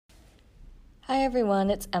Hi everyone,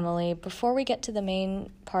 it's Emily. Before we get to the main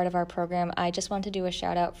part of our program, I just want to do a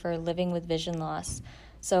shout out for Living with Vision Loss.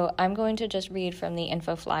 So I'm going to just read from the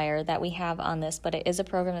info flyer that we have on this, but it is a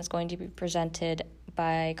program that's going to be presented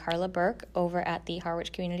by Carla Burke over at the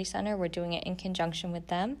Harwich Community Center. We're doing it in conjunction with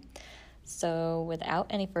them. So without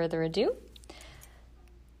any further ado,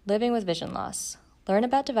 Living with Vision Loss. Learn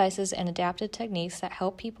about devices and adaptive techniques that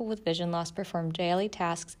help people with vision loss perform daily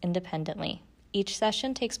tasks independently. Each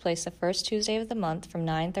session takes place the first Tuesday of the month from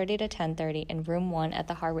 9:30 to 10:30 in Room 1 at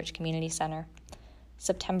the Harwich Community Center.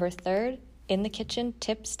 September 3rd, In the Kitchen,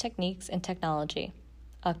 Tips, Techniques, and Technology.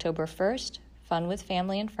 October 1st, Fun with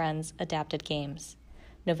Family and Friends, Adapted Games.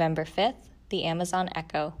 November 5th, the Amazon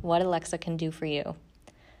Echo, What Alexa Can Do For You.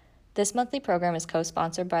 This monthly program is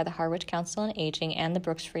co-sponsored by the Harwich Council on Aging and the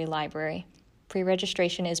Brooks Free Library.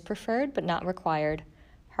 Pre-registration is preferred but not required.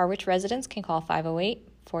 Harwich residents can call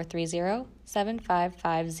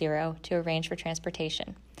 508-430-7550 to arrange for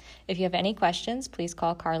transportation. If you have any questions, please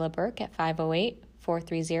call Carla Burke at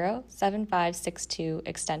 508-430-7562,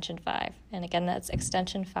 extension 5. And again, that's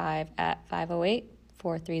extension 5 at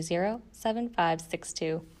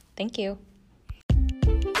 508-430-7562. Thank you.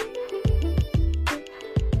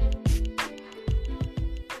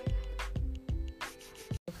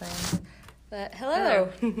 But hello.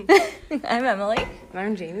 I'm Emily. And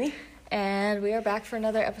I'm Jamie. And we are back for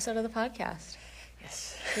another episode of the podcast.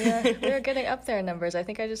 Yes. We're getting up there in numbers. I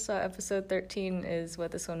think I just saw episode 13 is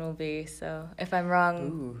what this one will be. So if I'm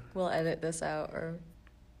wrong, we'll edit this out or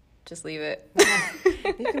just leave it.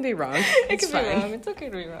 You can be wrong. It can be wrong. It's okay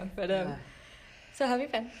to be wrong. But so how have you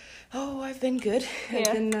been? Oh, I've been good. Yeah.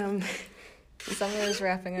 I've been Summer is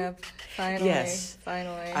wrapping up. Finally. Yes.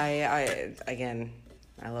 Finally.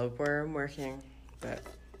 I love where I'm working, but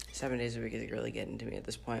 7 days a week is really getting to me at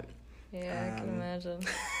this point. Yeah, I can imagine.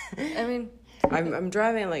 I mean, I'm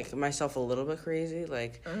driving like myself a little bit crazy.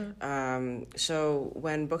 Like, so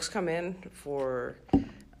when books come in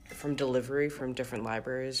from delivery from different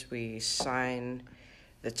libraries, we sign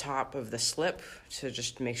the top of the slip to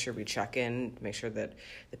just make sure we check in, make sure that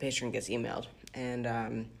the patron gets emailed.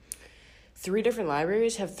 And 3 different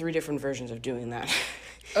libraries have 3 different versions of doing that.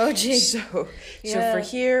 Oh, geez. So for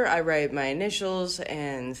here, I write my initials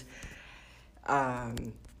and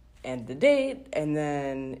the date, and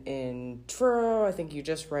then in Truro, I think you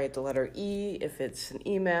just write the letter E if it's an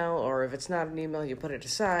email, or if it's not an email, you put it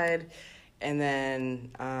aside. And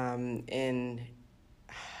then in,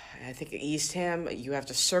 I think Eastham, you have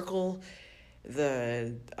to circle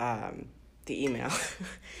the email.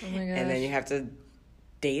 Oh my gosh. And then you have to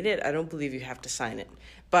date it. I don't believe you have to sign it.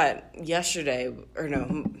 But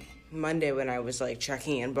Monday when I was like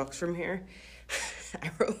checking in books from here, I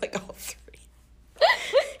wrote like all 3.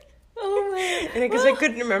 Oh my! And because I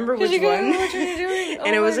couldn't remember which one. Which one you're doing?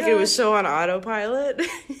 And it was like, it was so on autopilot.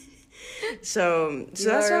 so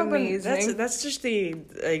that's how amazing. that's just the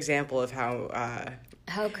example of how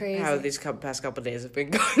crazy how these past couple of days have been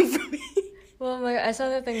going for me. Well, I saw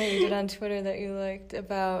that thing that you did on Twitter that you liked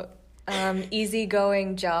about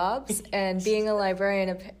easygoing jobs, and being a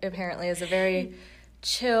librarian apparently is a very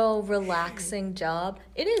chill, relaxing job.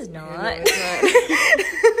 It is not. No, it's not.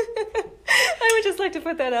 I would just like to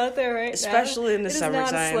put that out there right Especially now. in the summertime.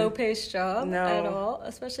 It's not a slow-paced job at all.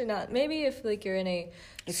 Especially not. Maybe if like you're in a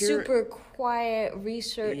super quiet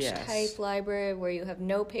research type library where you have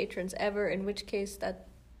no patrons ever, in which case that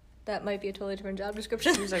might be a totally different job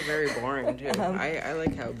description. Seems like very boring too. I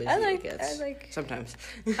like how busy it gets. Sometimes.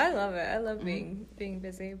 I love it. I love being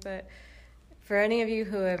busy. But for any of you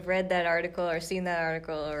who have read that article or seen that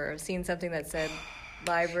article or seen something that said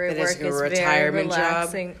library work is very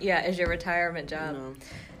relaxing. Job. Yeah, is your retirement job.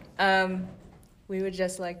 No. We would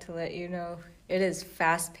just like to let you know it is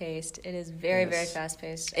fast-paced. It is very, very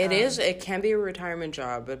fast-paced. It is. It can be a retirement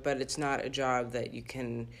job, but it's not a job that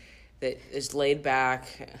that is laid back.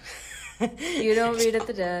 You don't read at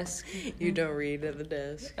the desk. You don't read at the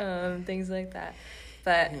desk. Things like that.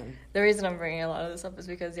 But the reason I'm bringing a lot of this up is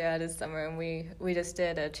because, it is summer, and we just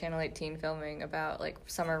did a Channel 18 filming about, like,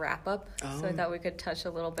 summer wrap-up. Oh. So I thought we could touch a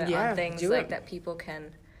little bit on things that people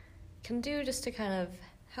can do just to kind of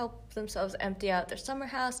help themselves empty out their summer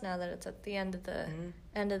house now that it's at the end of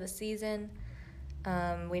the season.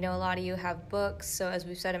 We know a lot of you have books, so as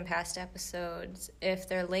we've said in past episodes, if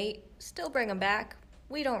they're late, still bring them back.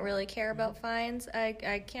 We don't really care about fines.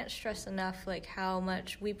 I can't stress enough like how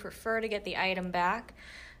much we prefer to get the item back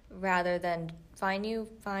rather than fine you.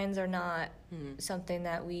 Fines are not something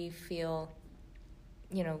that we feel,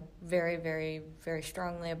 very, very, very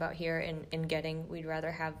strongly about here in getting. We'd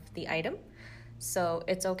rather have the item. So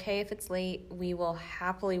it's okay if it's late. We will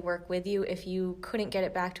happily work with you. If you couldn't get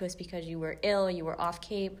it back to us because you were ill, you were off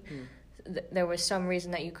Cape, there was some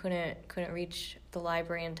reason that you couldn't reach the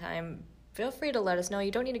library in time, feel free to let us know. You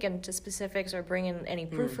don't need to get into specifics or bring in any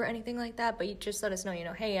proof or anything like that, but you just let us know,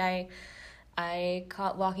 hey, I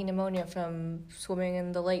caught walking pneumonia from swimming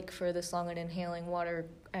in the lake for this long and inhaling water.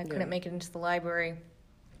 I couldn't make it into the library.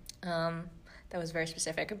 That was very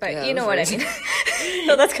specific, but you know what I mean.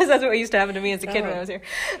 No, that's because that's what used to happen to me as a kid when I was here.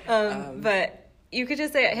 But you could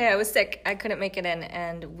just say, hey, I was sick, I couldn't make it in,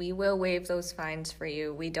 and we will waive those fines for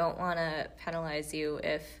you. We don't want to penalize you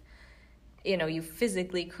if, you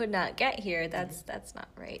physically could not get here. That's not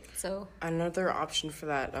right. So another option for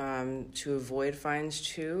that, to avoid fines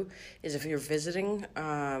too, is if you're visiting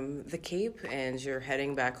the Cape and you're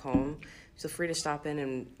heading back home, feel free to stop in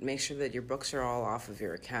and make sure that your books are all off of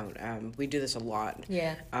your account. We do this a lot.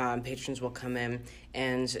 Yeah. Patrons will come in,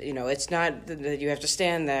 and it's not that you have to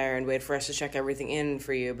stand there and wait for us to check everything in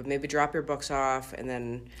for you, but maybe drop your books off and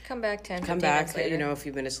then come back 15 minutes later. A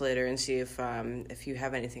few minutes later, and see if you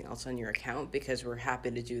have anything else on your account, because we're happy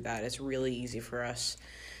to do that. It's really easy for us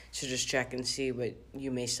to just check and see what you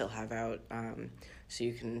may still have out. So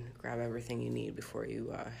you can grab everything you need before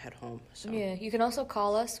you head home. So. Yeah, you can also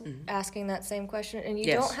call us asking that same question. And you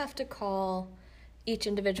don't have to call each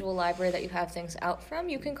individual library that you have things out from.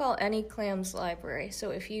 You can call any CLAMS library.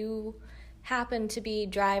 So if you happen to be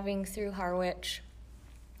driving through Harwich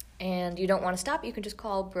and you don't want to stop, you can just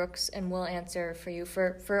call Brooks and we'll answer for you.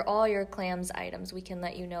 For all your CLAMS items, we can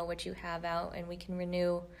let you know what you have out and we can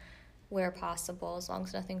renew where possible as long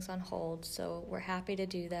as nothing's on hold. So we're happy to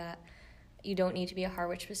do that. You don't need to be a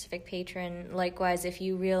Harwich-specific patron. Likewise, if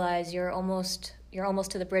you realize you're almost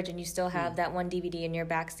to the bridge and you still have that one DVD in your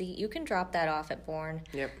backseat, you can drop that off at Bourne.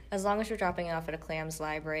 Yep. As long as you're dropping it off at a CLAMS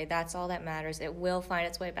library, that's all that matters. It will find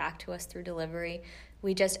its way back to us through delivery.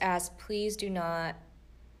 We just ask, please do not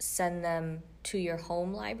send them to your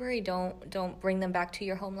home library. Don't bring them back to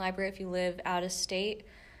your home library if you live out of state.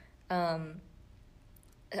 As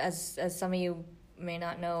some of you may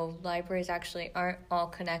not know, libraries actually aren't all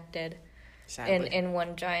connected. In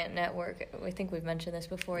one giant network. I think we've mentioned this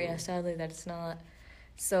before. Yeah, sadly that it's not.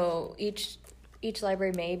 So each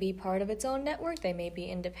library may be part of its own network. They may be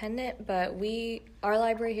independent, but our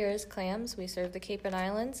library here is CLAMS. We serve the Cape and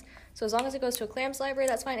Islands. So as long as it goes to a CLAMS library,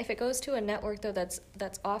 that's fine. If it goes to a network though that's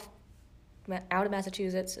out of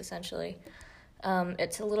Massachusetts, essentially,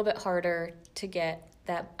 it's a little bit harder to get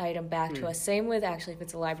that item back to us. Same with actually if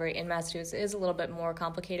it's a library in Massachusetts, it is a little bit more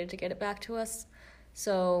complicated to get it back to us.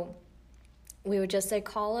 So we would just say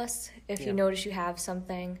call us if you notice you have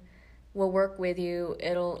something. We'll work with you.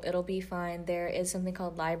 It'll be fine. There is something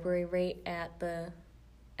called library rate at the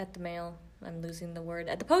mail. I'm losing the word.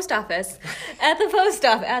 At the post office. At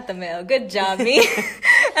the mail. Good job, me.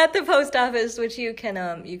 At the post office, which you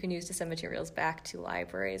can use to send materials back to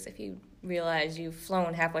libraries if you realize you've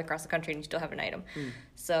flown halfway across the country and you still have an item.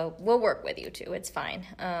 So we'll work with you too. It's fine.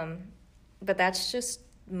 But that's just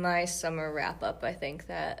my summer wrap up. I think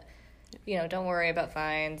that don't worry about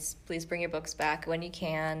fines. Please bring your books back when you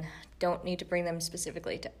can. Don't need to bring them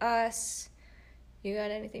specifically to us. You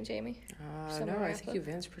got anything, Jamie? No, I think you've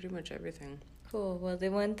answered pretty much everything. Cool. Well, the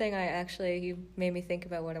one thing you made me think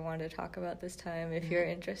about what I wanted to talk about this time, if you're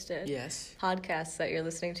interested. Yes. Podcasts that you're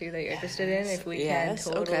listening to that you're interested in, if we can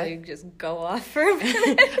totally just go off for a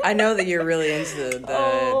minute. I know that you're really into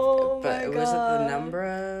the was it the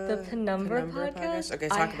Penumbra? The Penumbra podcast? Okay,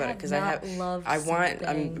 talk about it, because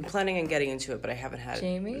I'm planning on getting into it, but I haven't had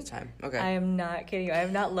the time. Okay. I am not kidding you. I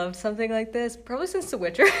have not loved something like this probably since The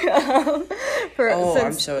Witcher.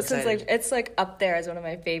 I'm so excited. It's up there as one of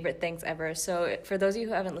my favorite things ever. So for those of you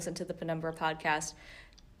who haven't listened to the Penumbra podcast,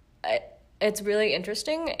 it's really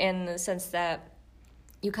interesting in the sense that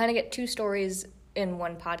you kind of get two stories in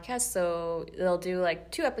one podcast. So they'll do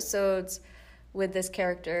 2 episodes with this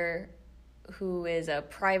character who is a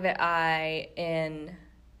private eye in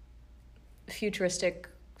a futuristic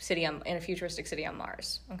city on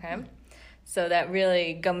Mars. Okay, so that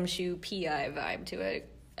really gumshoe PI vibe to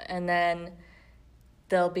it, and then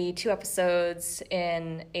there'll be 2 episodes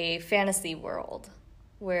in a fantasy world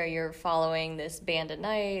where you're following this band of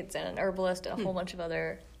knights and an herbalist and a whole bunch of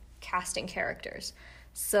other casting characters.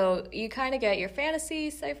 So you kind of get your fantasy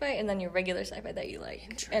sci-fi and then your regular sci-fi that you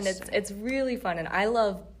like. And it's really fun. And I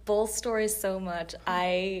love both stories so much.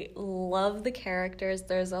 I love the characters.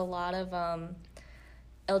 There's a lot of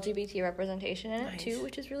LGBT representation in it too,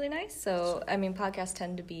 which is really nice. So podcasts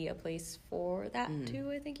tend to be a place for that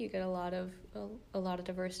too. I think you get a lot of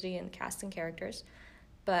diversity in casting characters.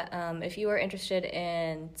 But if you are interested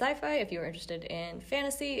in sci-fi, if you are interested in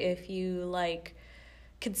fantasy, if you like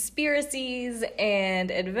conspiracies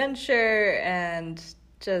and adventure and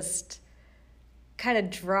just kind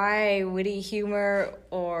of dry, witty humor,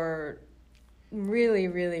 or really,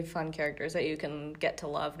 really fun characters that you can get to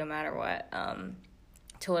love no matter what,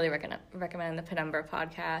 totally recommend the Penumbra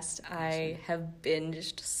podcast. I have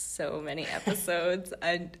binged so many episodes.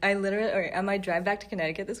 I literally, on my drive back to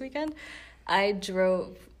Connecticut this weekend, I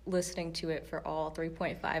drove listening to it for all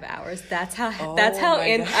 3.5 hours. That's how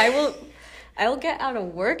I will get out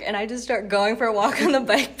of work and I just start going for a walk on the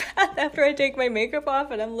bike path after I take my makeup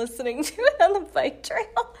off and I'm listening to it on the bike trail.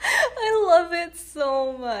 I love it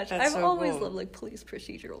so much. I've always loved like police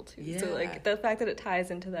procedural too. Yeah. So like the fact that it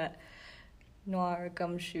ties into that noir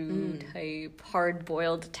gumshoe type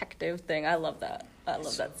hard-boiled detective thing, I love that. I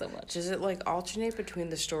love that so much. Does it like alternate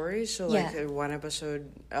between the stories? So like one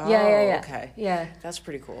episode. Oh, yeah. Okay. Yeah, that's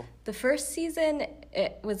pretty cool. The first season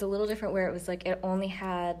it was a little different, where it was like it only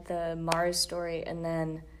had the Mars story, and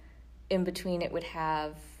then in between it would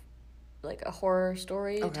have like a horror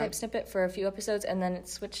story type snippet for a few episodes, and then it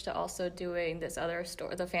switched to also doing this other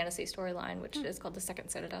story, the fantasy storyline, which is called The Second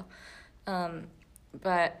Citadel.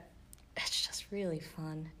 But it's just really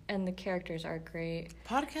fun, and the characters are great.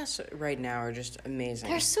 Podcasts right now are just amazing.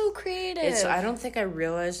 They're so creative. I don't think I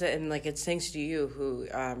realized it, and like it's thanks to you who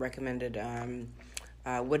recommended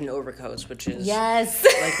Wooden Overcoats, which is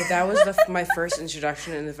like that was my first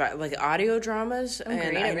introduction in the like audio dramas,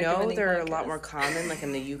 and I know they're a lot more common like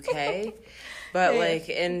in the UK, but like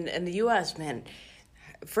in the US, man.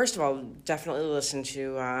 First of all, definitely listen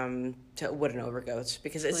to Wooden Overcoats,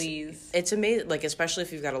 because it's amazing. Like especially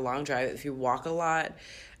if you've got a long drive, if you walk a lot,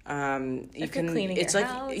 you can. It's like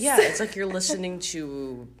house. It's like you're listening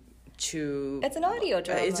to. It's an audio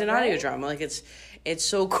drama. It's an audio drama. Like it's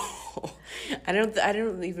so cool. I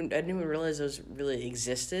didn't even realize those really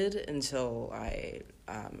existed until I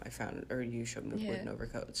found, or you showed me Wooden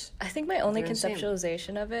Overcoats. I think my only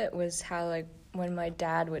conceptualization of it was how like when my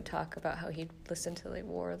dad would talk about how he'd listen to like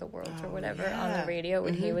War of the Worlds or whatever on the radio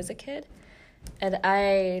when he was a kid. And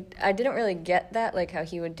I didn't really get that, like how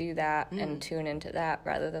he would do that and tune into that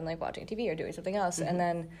rather than like watching TV or doing something else. And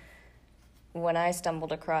then when I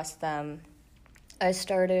stumbled across them, I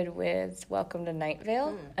started with Welcome to Night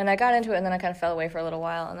Vale, and I got into it and then I kind of fell away for a little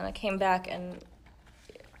while, and then I came back, and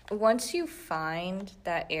once you find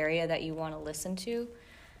that area that you want to listen to,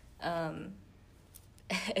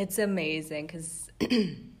 it's amazing, because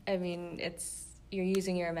I mean you're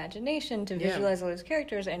using your imagination to visualize all those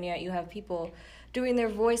characters, and yet you have people doing their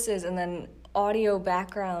voices, and then audio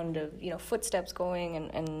background of footsteps going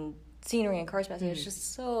and scenery and cars passing. It's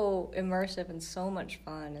just so immersive and so much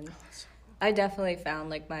fun, and I definitely found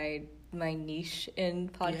like my niche in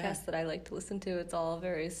podcasts that I like to listen to. It's all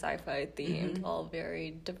very sci-fi themed, all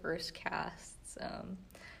very diverse casts,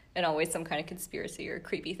 and always some kind of conspiracy or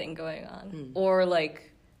creepy thing going on, or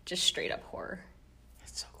like just straight up horror.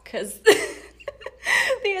 That's so cool. Because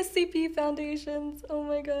the SCP Foundations, oh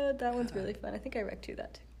my god, that one's really fun. I think I rec to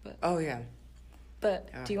that too. But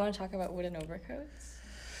do you want to talk about Wooden Overcoats?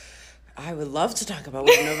 I would love to talk about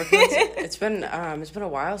Wooden Overcoats. It's been a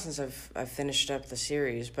while since I've finished up the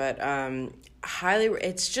series, but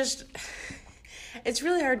it's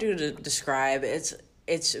really hard to describe.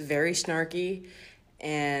 It's very snarky,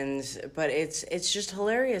 but it's just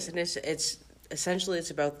hilarious, and it's essentially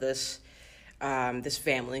it's about this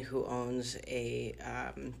family who owns a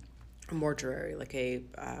mortuary, like a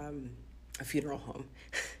funeral home.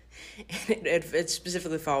 And it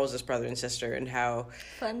specifically follows this brother and sister and how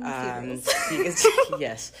Fun funerals.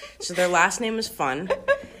 Yes. So their last name is Fun,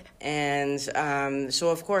 and so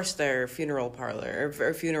of course their funeral parlor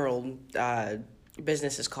or funeral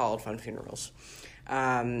business is called Fun Funerals.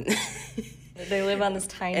 They live on this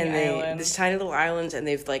tiny island. This tiny little island, and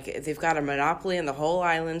they've got a monopoly on the whole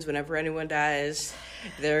island. Whenever anyone dies,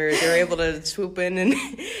 they're able to swoop in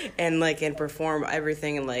and perform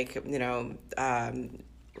everything, and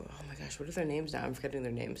what are their names now? I'm forgetting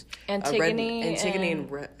their names. Antigone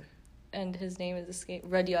and his name is escaped.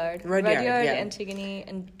 Rudyard, yeah. Antigone,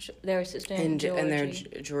 and their assistant Georgie. And their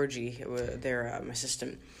Georgie, their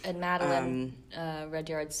assistant. And Madeline,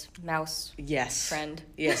 Rudyard's mouse. Friend.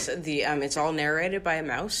 Yes, it's all narrated by a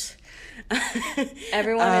mouse.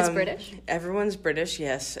 Everyone is British. Everyone's British,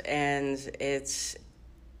 yes, and it's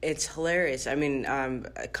hilarious. I mean,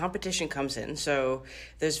 competition comes in. So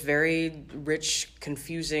this very rich,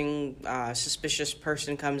 confusing, suspicious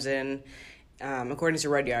person comes in. According to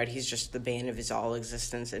Rudyard, he's just the bane of his all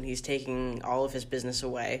existence, and he's taking all of his business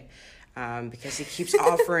away because he keeps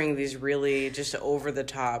offering these really just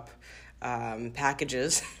over-the-top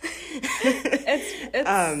packages.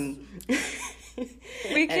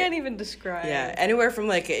 We can't even describe. Yeah, anywhere from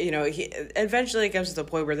like, he eventually it comes to the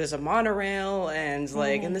point where there's a monorail and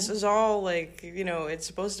like, and this is all like, it's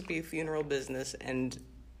supposed to be funeral business, and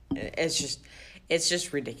it's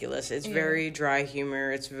just ridiculous. It's very dry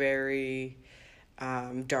humor. It's very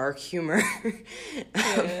dark humor.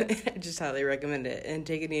 I just highly recommend it.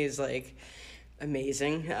 Antigone is like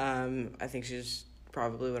amazing. I think she's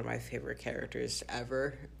probably one of my favorite characters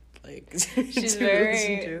ever. Like, she's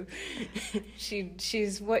very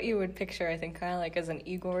she's what you would picture, I think, kind of like as an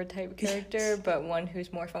Igor type character, but one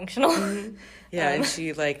who's more functional. Yeah, and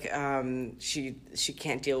she like she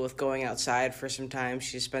can't deal with going outside for some time.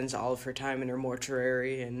 She spends all of her time in her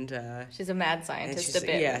mortuary, and she's a mad scientist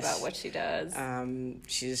about what she does.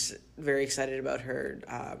 She's very excited about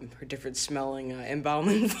her different smelling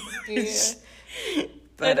embalming fluids. Yeah.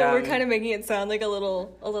 But I know we're kind of making it sound like a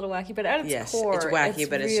little wacky, but at its core, it's wacky,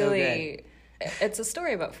 but it's so good. It's a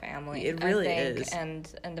story about family. It really I think, is,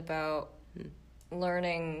 and about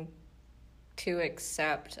learning to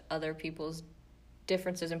accept other people's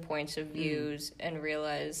differences and points of views, and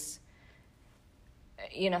realize,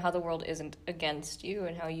 how the world isn't against you,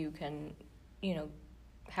 and how you can,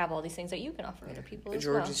 have all these things that you can offer other people as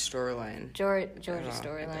George's storyline. George's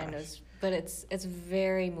storyline is. But it's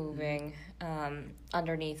very moving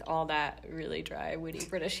underneath all that really dry, witty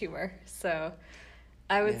British humor. So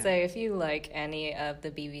I would say if you like any of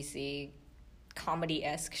the BBC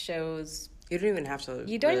comedy-esque shows... You don't even have to.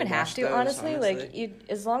 You don't even have to, honestly. Like,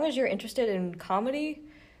 as long as you're interested in comedy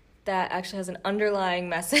that actually has an underlying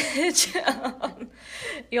message,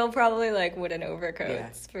 you'll probably like Wooden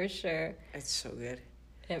Overcoats, for sure. It's so good.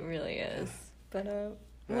 It really is. But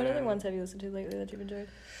what other ones have you listened to lately that you've enjoyed?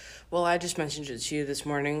 Well, I just mentioned it to you this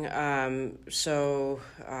morning, so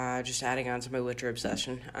just adding on to my Witcher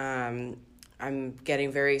obsession. I'm getting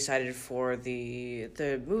very excited for the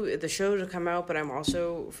show to come out, but I'm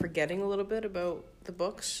also forgetting a little bit about the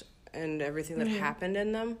books and everything that happened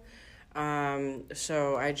in them.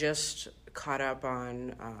 So I just caught up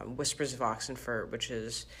on Whispers of Oxenfurt, which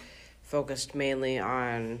is focused mainly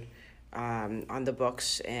on the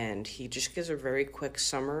books, and he just gives a very quick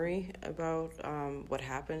summary about what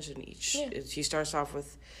happens in each. He starts off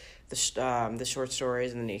with the short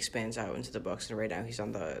stories, and then he expands out into the books. And right now he's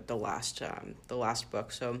on the last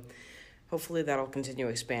book. So hopefully that'll continue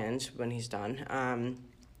to expand when he's done. And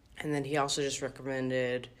then he also just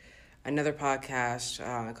recommended another podcast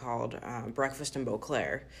called Breakfast in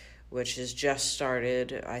Beauclair, which has just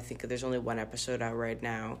started. I think there's only one episode out right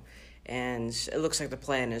now. And it looks like the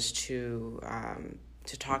plan is to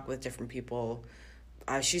talk with different people.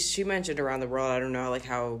 She mentioned around the world. I don't know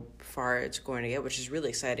how far it's going to get, which is really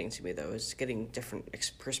exciting to me, though, is getting different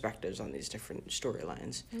perspectives on these different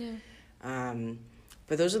storylines. Yeah.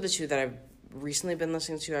 But those are the two that I've recently been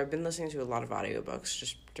listening to. I've been listening to a lot of audiobooks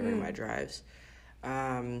just during my drives.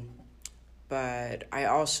 But I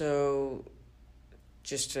also,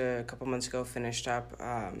 just a couple months ago, finished up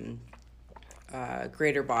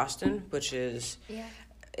Greater Boston, which is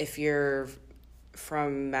if you're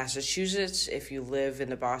from Massachusetts, if you live in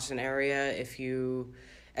the Boston area, if you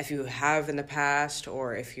have in the past,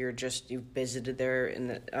 or if you've visited there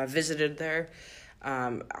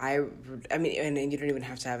I mean, and you don't even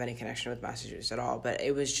have to have any connection with Massachusetts at all, but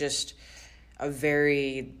it was just a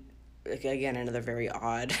very, again, another very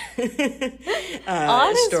odd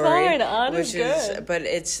odd is story, fine. Odd is good. But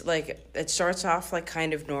it's like, it starts off like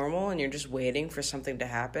kind of normal, and you're just waiting for something to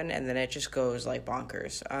happen, and then it just goes like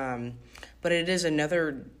bonkers. But it is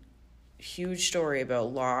another huge story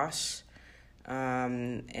about loss,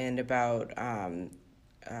 and about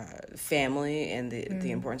family, and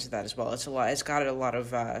the importance of that as well. It's got a lot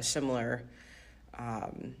of similar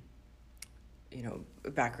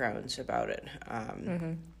backgrounds about it.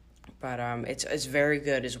 But it's very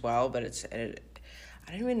good as well, but I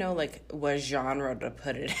don't even know what genre to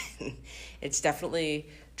put it in. It's definitely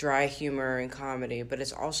dry humor and comedy, but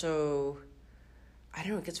it's also, I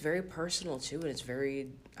don't know, it gets very personal too, and it's very,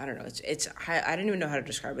 I don't know, I don't even know how to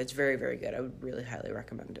describe it. It's very, very good. I would really highly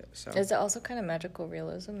recommend it. So is it also kind of magical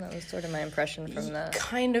realism? That was sort of my impression from that.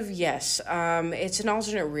 Kind of, yes. It's an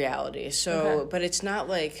alternate reality, so but it's not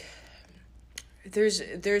like,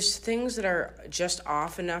 there's things that are just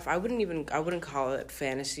off enough. I wouldn't call it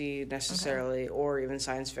fantasy necessarily, or even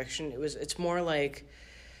science fiction. It's more like,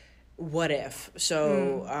 what if?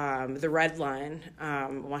 So the Red Line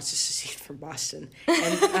wants to secede from Boston,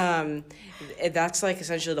 and that's like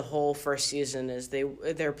essentially the whole first season. Is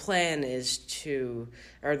their plan is to,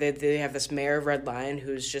 or they have this mayor of Red Line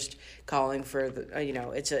who's just calling for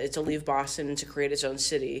it's a leave Boston to create its own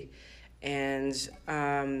city. and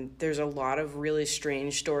there's a lot of really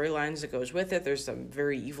strange storylines that goes with it. There's some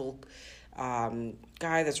very evil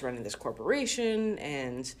guy that's running this corporation,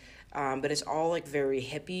 and but it's all like very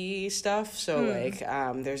hippie stuff. So like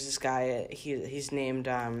there's this guy, he's named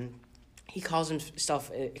he calls himself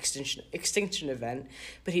Extinction Event,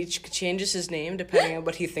 but he changes his name depending on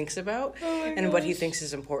what he thinks about and what he thinks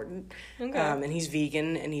is important. Okay. And he's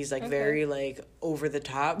vegan, and he's like very like over the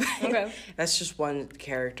top. Okay. That's just one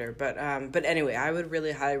character, but anyway, I would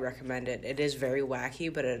really highly recommend it. It is very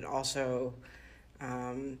wacky, but it also,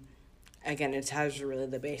 again, it has really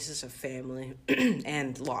the basis of family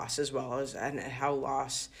and loss as well as and how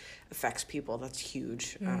loss affects people. That's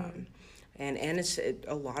huge. And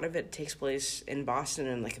a lot of it takes place in Boston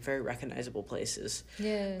and like very recognizable places.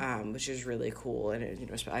 Yeah. Which is really cool. And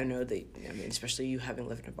I know that, especially you having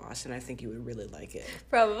lived in Boston, I think you would really like it.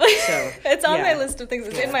 Probably. So it's on my list of things.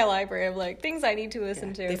 It's in my library of like things I need to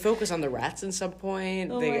listen to. They focus on the rats at some point.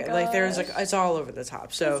 Oh my gosh. Like there's like it's all over the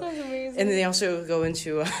top. So that sounds amazing. And then they also go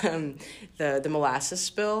into the molasses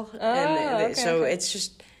spill. It's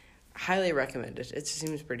just highly recommended. It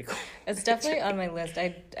seems pretty cool. It's definitely on my list.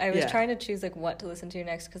 I was trying to choose like what to listen to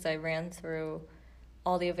next because I ran through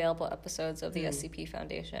all the available episodes of the SCP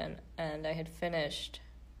Foundation, and I had finished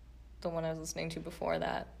the one I was listening to before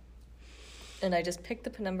that, and I just picked the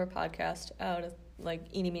Penumbra podcast out of like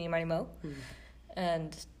Eeny Meeny Miny Mo.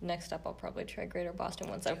 And next up I'll probably try Greater Boston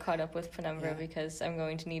once I've caught up with Penumbra because I'm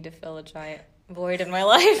going to need to fill a giant void in my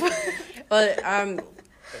life. But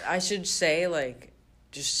I should say, like,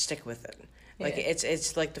 just stick with it. Like,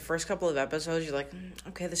 it's like the first couple of episodes, you're like,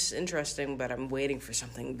 okay, this is interesting, but I'm waiting for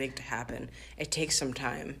something big to happen. It takes some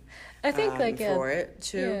time. I think, for it,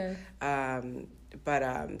 too. Yeah. But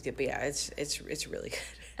yeah, it's really good.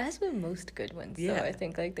 As with most good ones, though, I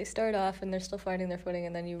think, like, they start off and they're still finding their footing,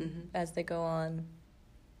 and then you, as they go on,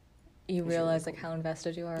 you realize like how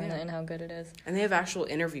invested you are in it and how good it is. And they have actual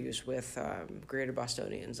interviews with Greater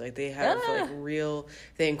Bostonians. Like they have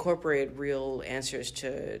they incorporate real answers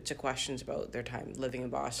to questions about their time living in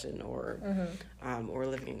Boston or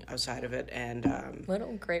living outside of it. And what a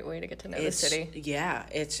great way to get to know the city. Yeah,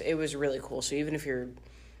 it was really cool. So even if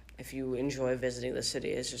you enjoy visiting the city,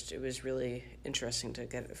 it was really interesting to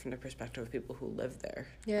get it from the perspective of people who live there.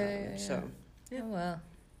 So oh wow,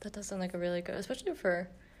 that does sound like a really good, especially for,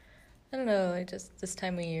 I don't know, like just this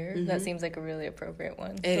time of year. That seems like a really appropriate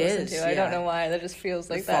one to listen to. I don't know why. That just feels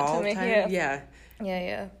like that to me.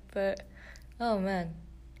 Yeah. But, oh man,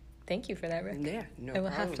 thank you for that, Rick. Yeah, no problem. I will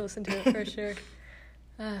have to listen to it for sure.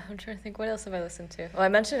 I'm trying to think, what else have I listened to? Well, I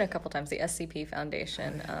mentioned it a couple times, the SCP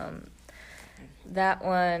Foundation. That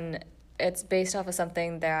one, it's based off of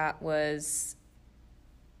something that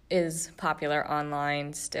is popular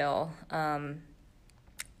online still,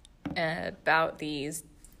 about this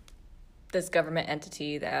government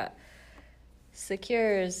entity that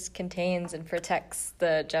secures, contains, and protects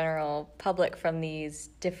the general public from these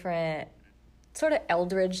different sort of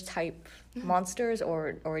eldritch type monsters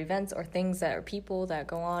or events or things that are people that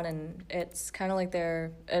go on, and it's kind of like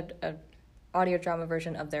their a audio drama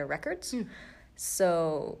version of their records.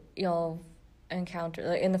 So you'll encounter,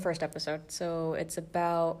 like, in the first episode, so it's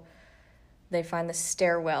about, they find the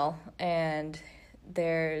stairwell and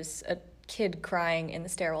there's a kid crying in the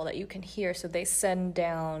stairwell that you can hear, so they send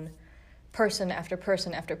down person after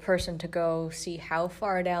person after person to go see how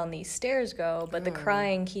far down these stairs go, but the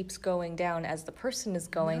crying keeps going down as the person is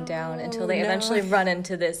going down until they eventually run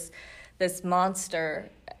into this monster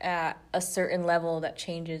at a certain level that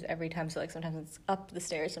changes every time. So like sometimes it's up the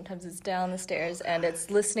stairs, sometimes it's down the stairs, and it's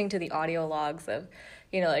listening to the audio logs of,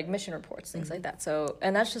 like mission reports, things like that. So,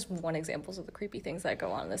 and that's just one example of the creepy things that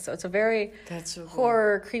go on in this. So it's a very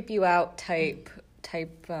horror, creep you out type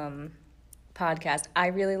podcast. I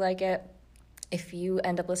really like it. If you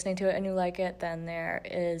end up listening to it and you like it, then there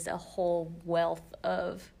is a whole wealth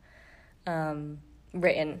of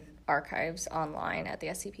written archives online at the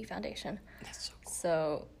SCP Foundation. That's so cool.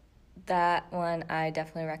 So that one I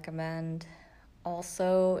definitely recommend.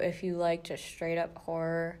 Also, if you like just straight up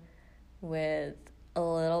horror with a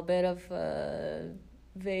little bit of a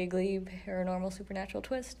vaguely paranormal supernatural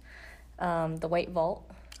twist, The White Vault.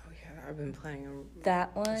 Oh yeah, I've been planning on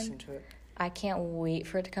that one. Listening to it. I can't wait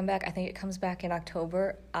for it to come back. I think it comes back in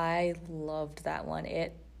October. I loved that one.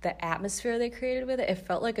 The atmosphere they created with it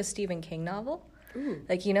felt like a Stephen King novel. Ooh.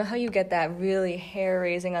 Like, how you get that really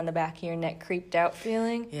hair-raising on the back of your neck, creeped out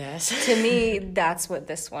feeling? Yes. To me, that's what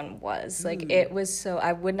this one was. Like, it was so...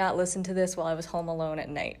 I would not listen to this while I was home alone at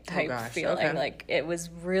night type feeling. Okay. Like, it was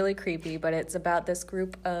really creepy, but it's about this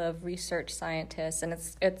group of research scientists, and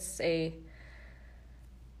it's a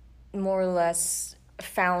more or less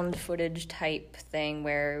found footage type thing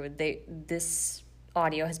where this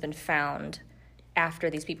audio has been found after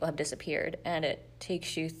these people have disappeared, and it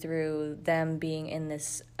takes you through them being in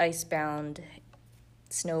this icebound,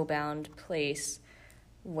 snowbound place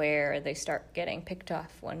where they start getting picked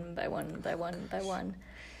off one by one by one by one.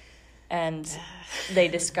 And they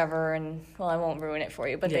discover, and well, I won't ruin it for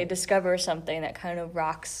you, but they discover something that kind of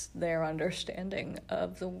rocks their understanding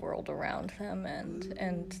of the world around them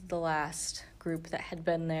and the last group that had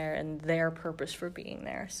been there and their purpose for being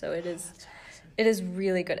there. So it is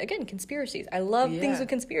really good. Again, conspiracies. I love things with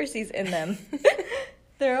conspiracies in them.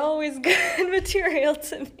 They're always good material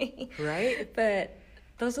to me. Right? But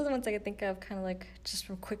those are the ones I could think of kind of like just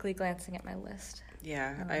from quickly glancing at my list.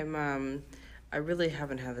 Yeah, I really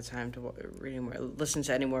haven't had the time to listen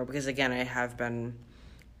to any more because, again, I have been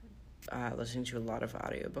listening to a lot of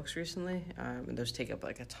audiobooks recently, and those take up,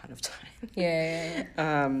 like, a ton of time. Yeah.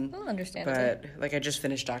 Well, understandable. But, like, I just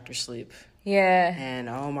finished Dr. Sleep. Yeah. And,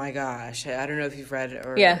 oh, my gosh, I don't know if you've read it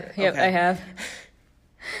or... Yeah, yep, okay. I have.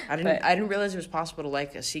 I didn't realize it was possible to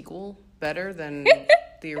like a sequel better than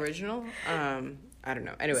the original. I don't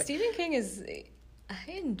know. Anyway. Stephen King is...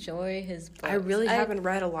 I enjoy his books. I really haven't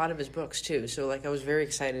read a lot of his books, too. So, like, I was very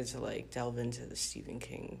excited to, like, delve into the Stephen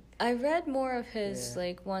King. I read more of his,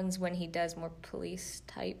 like, ones when he does more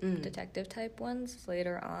police-type, detective-type ones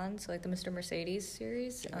later on. So, like, the Mr. Mercedes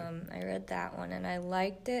series. Yeah. I read that one, and I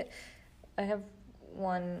liked it. I have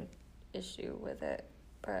one issue with it,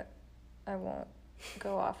 but I won't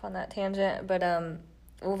go off on that tangent. But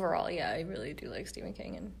overall, yeah, I really do like Stephen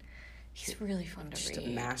King, and... he's really fun to read. Just a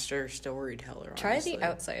master storyteller. Try honestly. The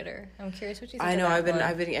Outsider. I'm curious what you think. I know. Of that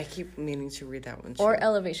I keep meaning to read that one too. Or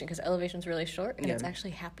Elevation, because Elevation's really short and it's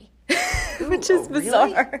actually happy, which is bizarre.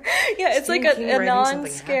 Really? Yeah, it's Stephen like a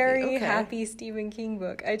non-scary, happy Stephen King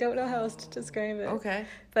book. I don't know how else to describe it. Okay,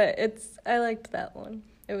 but I liked that one.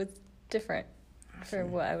 It was different for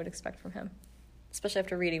what I would expect from him, especially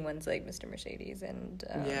after reading ones like Mr. Mercedes and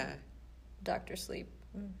Dr. Sleep,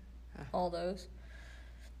 all those.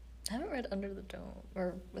 I haven't read Under the Dome,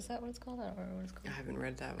 or was that what it's called? I don't remember what it's called. I haven't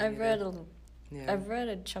read that one. I've read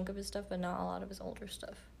a chunk of his stuff, but not a lot of his older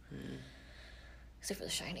stuff. Except for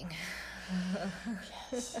The Shining.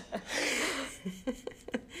 Yes.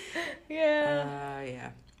 Yeah.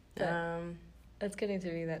 It's getting to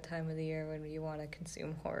be that time of the year when you want to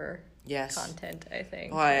consume horror content, I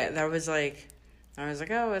think. Well, I was like,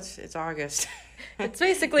 oh, it's August. It's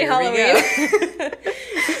basically Halloween.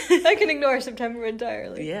 I can ignore September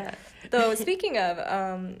entirely. Yeah. Though, speaking of,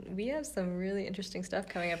 we have some really interesting stuff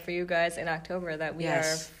coming up for you guys in October that we are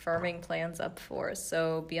firming plans up for.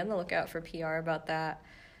 So be on the lookout for PR about that.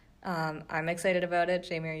 I'm excited about it.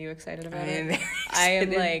 Jamie, are you excited about it? I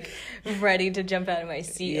am, like, ready to jump out of my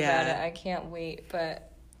seat about it. I can't wait.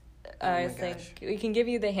 But I think we can give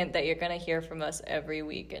you the hint that you're going to hear from us every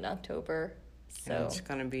week in October. So and it's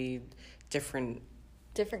going to be different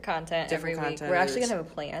content every week. We're actually gonna have a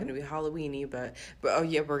plan. It's gonna be Halloweeny, but oh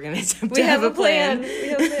yeah, we're gonna attempt to have a plan.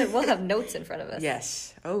 We'll have notes in front of us.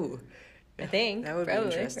 Yes. Oh, I think that would be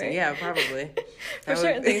interesting. Right? Yeah, probably. For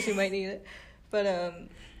certain things, you might need it. But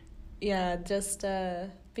just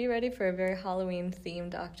be ready for a very Halloween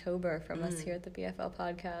themed October from us here at the BFL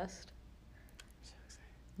podcast. So excited.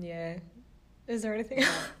 Yeah. Is there anything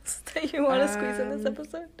else that you want to squeeze in this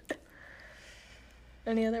episode?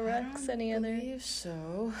 Any other recs? I believe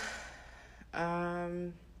so. Yeah.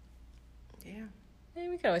 Maybe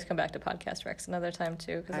we can always come back to podcast recs another time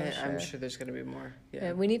too, because I'm sure there's going to be more.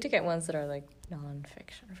 Yeah, we need to get ones that are like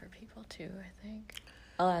nonfiction for people too. I think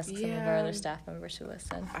I'll ask some of our other staff members who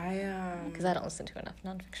listen. Because I don't listen to enough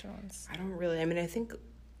nonfiction ones. I don't really. I mean,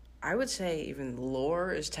 I would say even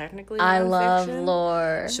lore is technically nonfiction. I love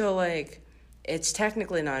lore. So like. It's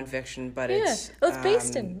technically nonfiction, but it's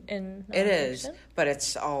based in nonfiction. It is, but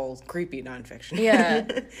it's all creepy nonfiction. Yeah.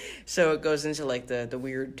 So it goes into like the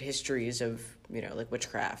weird histories of like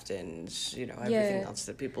witchcraft and everything else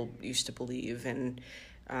that people used to believe. And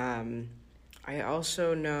I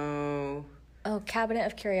also know Cabinet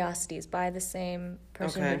of Curiosities by the same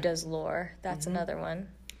person who does lore. That's another one.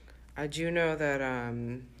 I do know that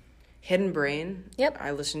Hidden Brain. Yep.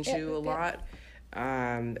 I listen to a lot.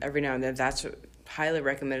 Every now and then. That's highly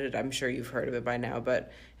recommended. I'm sure you've heard of it by now,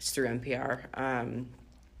 but it's through NPR. And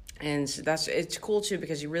it's cool too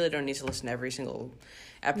because you really don't need to listen to every single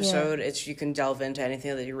episode. Yeah. You can delve into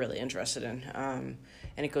anything that you're really interested in. And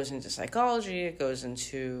it goes into psychology. It goes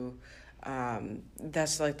into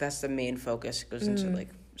that's the main focus. It goes into like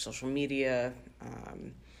social media,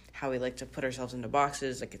 how we like to put ourselves into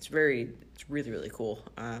boxes. Like it's really really cool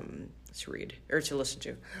to read or to listen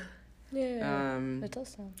to. Yeah, it does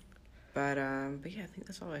sound. But yeah, I think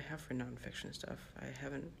that's all I have for nonfiction stuff.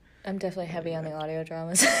 I'm definitely heavy on the audio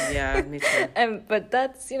dramas. Yeah, me too. But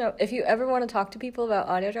that's, if you ever want to talk to people about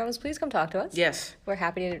audio dramas, please come talk to us. Yes. We're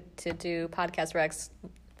happy to do podcast recs,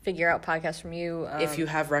 figure out podcasts from you. If you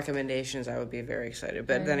have recommendations, I would be very excited.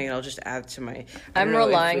 But then again, I'll just add to my... I'm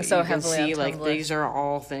relying so heavily on Tumblr. Like, these are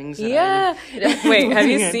all things that Yeah. Wait, have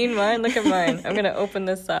you seen mine? Look at mine. I'm going to open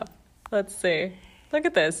this up. Let's see. Look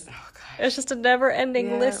at this. Oh, gosh. It's just a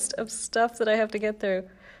never-ending list of stuff that I have to get through.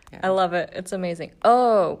 Yeah. I love it. It's amazing.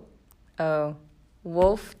 Oh,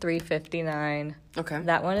 Wolf 359. Okay.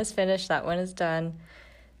 That one is finished. That one is done.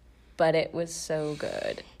 But it was so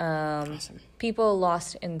good. Awesome. People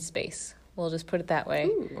lost in space. We'll just put it that way.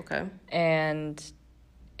 Ooh, okay. And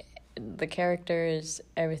the characters,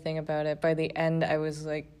 everything about it. By the end, I was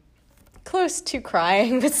like close to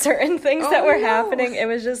crying with certain things that were happening. It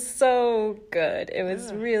was just so good. It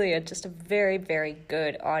was really just a very, very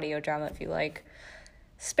good audio drama if you like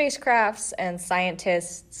spacecrafts and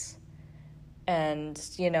scientists and,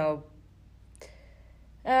 I'm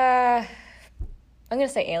going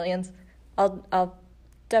to say aliens. I'll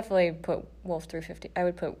definitely put Wolf 350. I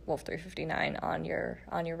would put Wolf 359 on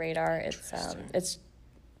your radar. It's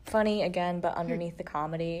funny again, but underneath the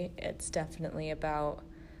comedy, it's definitely about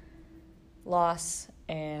loss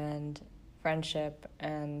and friendship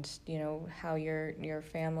and, how your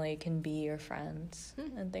family can be your friends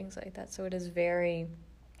and things like that. So it is very,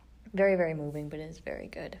 very, very moving, but it is very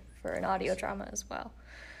good for an audio drama as well.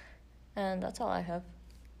 And that's all I have.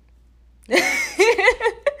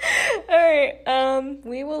 All right,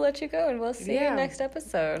 we will let you go and we'll see you next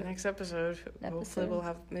episode. Hopefully we'll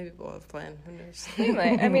have a plan. Who knows? We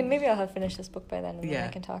might. I mean, maybe I'll have finished this book by then and then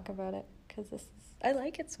I can talk about it because I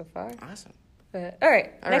like it so far. Awesome. But all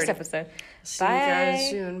right, next episode. See you guys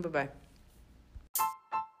soon. Bye-bye.